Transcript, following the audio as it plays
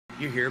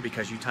You're here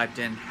because you typed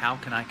in, how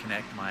can I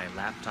connect my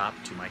laptop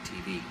to my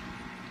TV?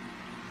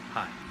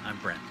 Hi, I'm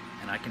Brent,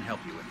 and I can help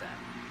you with that.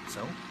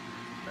 So,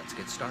 let's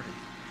get started.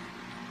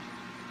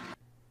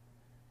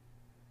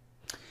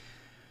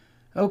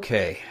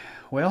 Okay,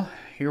 well,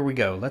 here we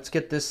go. Let's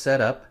get this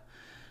set up.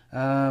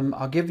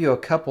 I'll give you a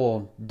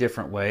couple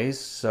different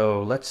ways.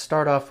 So let's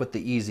start off with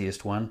the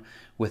easiest one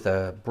with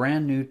a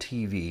brand new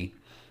TV.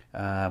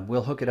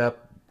 We'll hook it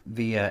up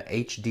via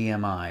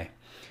HDMI.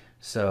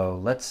 So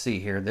let's see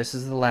here. This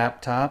is the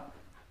laptop.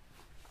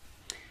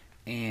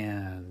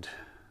 And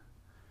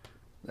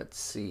let's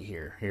see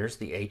here. Here's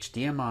the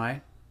HDMI.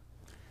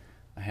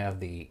 I have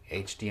the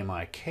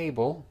HDMI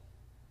cable.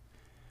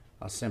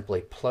 I'll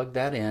simply plug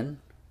that in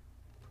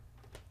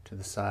to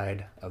the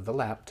side of the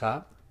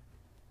laptop.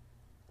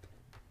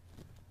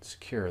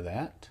 Secure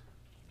that.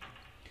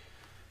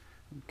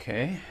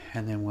 Okay,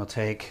 and then we'll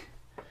take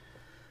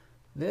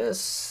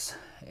this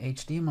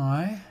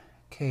HDMI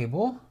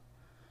cable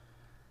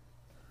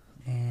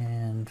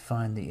and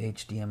find the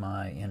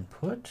HDMI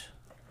input,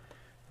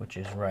 which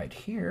is right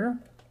here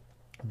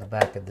in the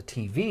back of the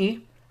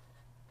TV.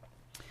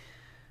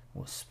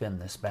 We'll spin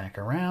this back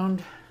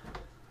around.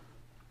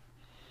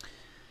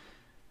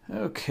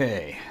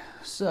 Okay,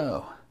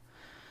 so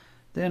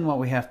then what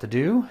we have to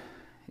do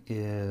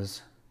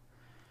is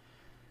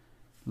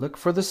look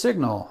for the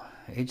signal.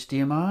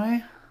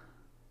 HDMI.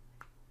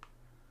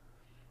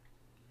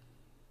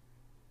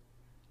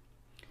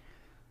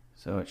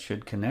 So it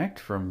should connect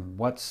from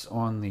what's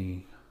on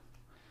the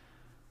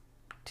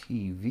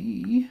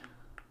TV.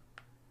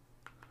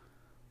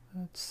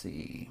 Let's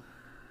see.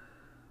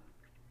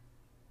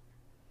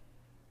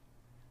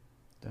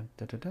 Dun,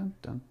 dun, dun, dun,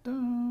 dun,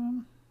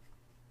 dun.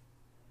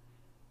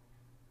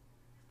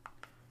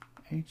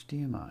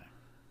 HDMI.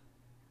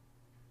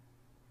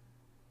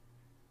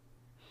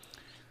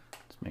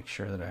 Let's make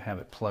sure that I have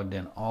it plugged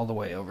in all the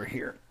way over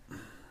here.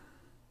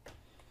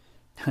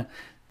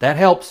 That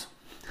helps.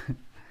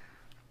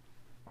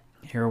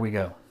 Here we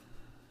go.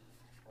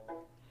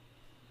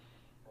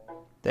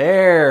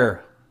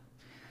 There.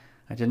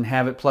 I didn't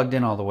have it plugged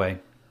in all the way.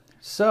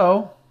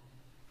 So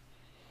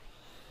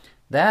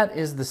that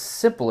is the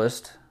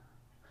simplest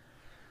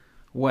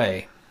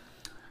way.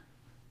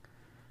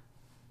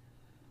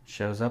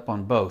 Shows up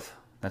on both.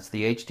 That's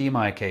the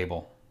HDMI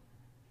cable.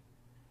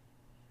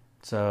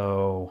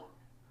 So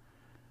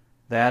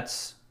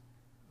that's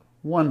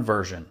one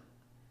version.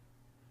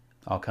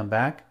 I'll come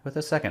back with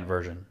a second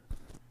version.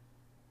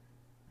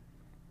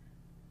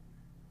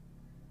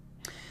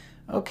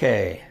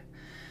 Okay,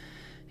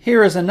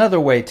 here is another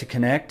way to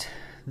connect.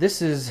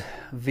 This is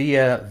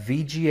via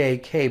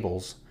VGA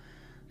cables.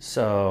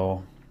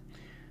 So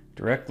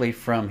directly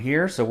from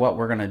here, so what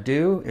we're going to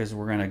do is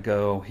we're going to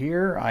go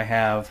here. I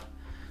have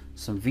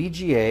some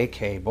VGA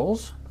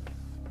cables.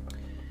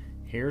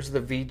 Here's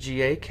the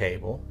VGA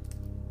cable.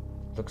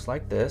 Looks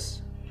like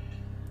this.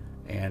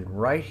 And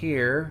right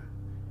here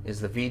is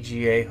the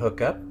VGA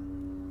hookup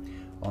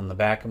on the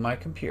back of my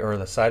computer, or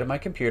the side of my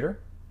computer.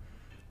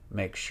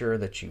 Make sure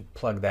that you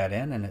plug that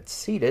in and it's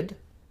seated.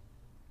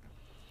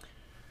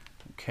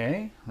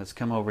 Okay, let's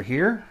come over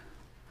here.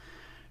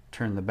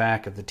 Turn the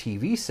back of the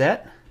TV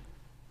set.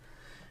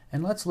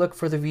 And let's look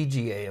for the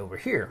VGA over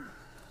here.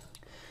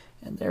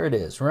 And there it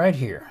is, right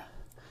here.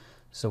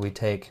 So we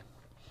take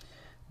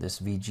this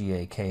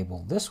VGA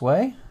cable this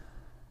way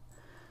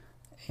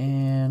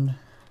and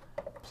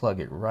plug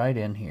it right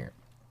in here.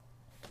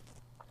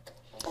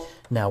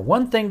 Now,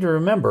 one thing to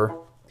remember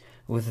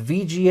with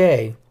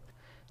VGA,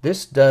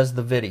 this does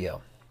the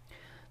video.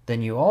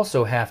 Then you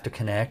also have to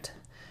connect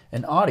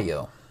an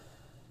audio.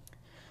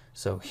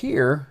 So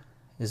here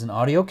is an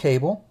audio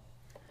cable,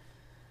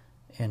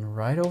 and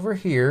right over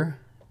here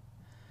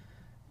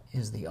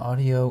is the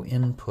audio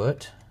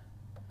input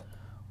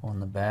on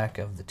the back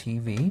of the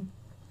TV.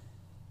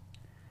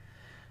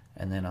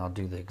 And then I'll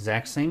do the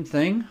exact same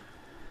thing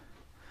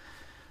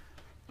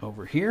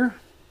over here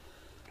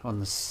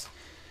on this,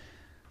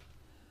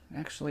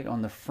 actually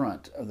on the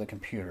front of the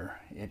computer.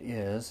 It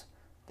is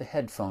the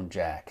headphone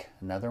jack.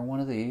 Another one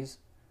of these.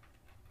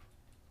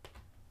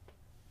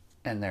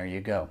 And there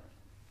you go.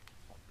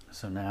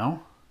 So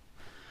now,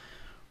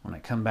 when I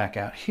come back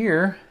out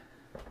here,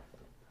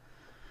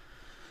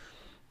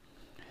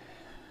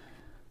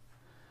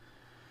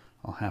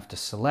 I'll have to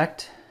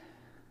select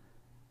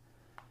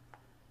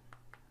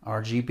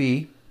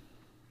RGB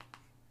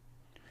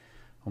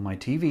on my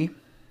TV,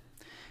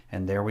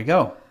 and there we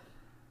go.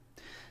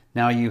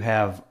 Now you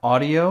have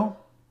audio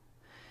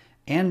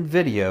and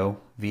video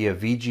via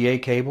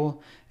VGA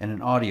cable and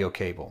an audio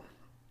cable.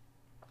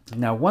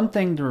 Now, one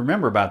thing to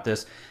remember about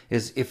this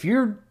is if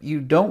you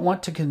don't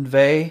want to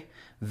convey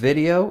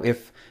video,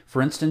 if,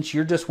 for instance,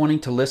 you're just wanting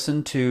to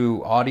listen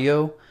to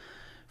audio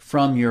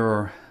from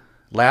your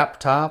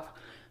laptop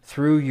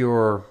through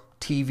your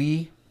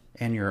TV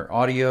and your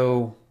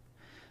audio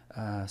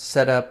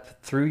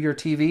setup through your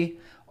TV,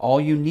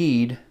 all you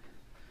need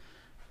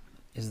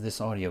is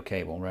this audio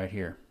cable right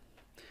here.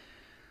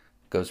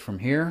 Goes from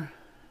here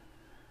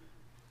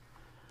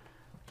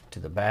to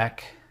the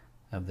back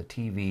of the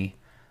TV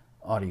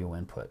audio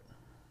input.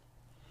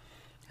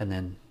 And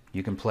then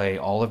you can play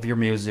all of your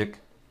music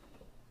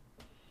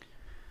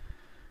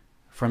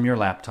from your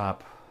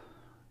laptop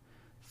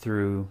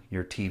through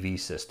your TV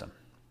system.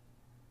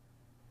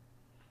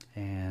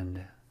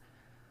 And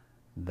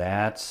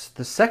that's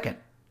the second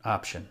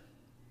option.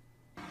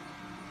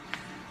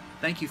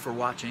 Thank you for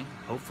watching.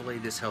 Hopefully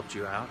this helped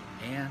you out.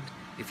 And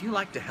if you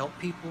like to help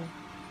people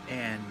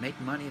and make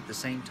money at the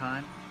same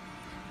time,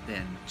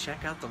 then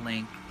check out the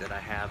link that I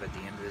have at the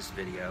end of this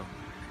video.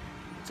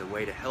 It's a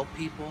way to help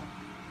people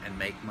and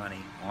make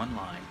money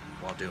online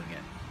while doing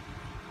it.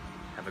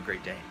 Have a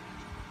great day.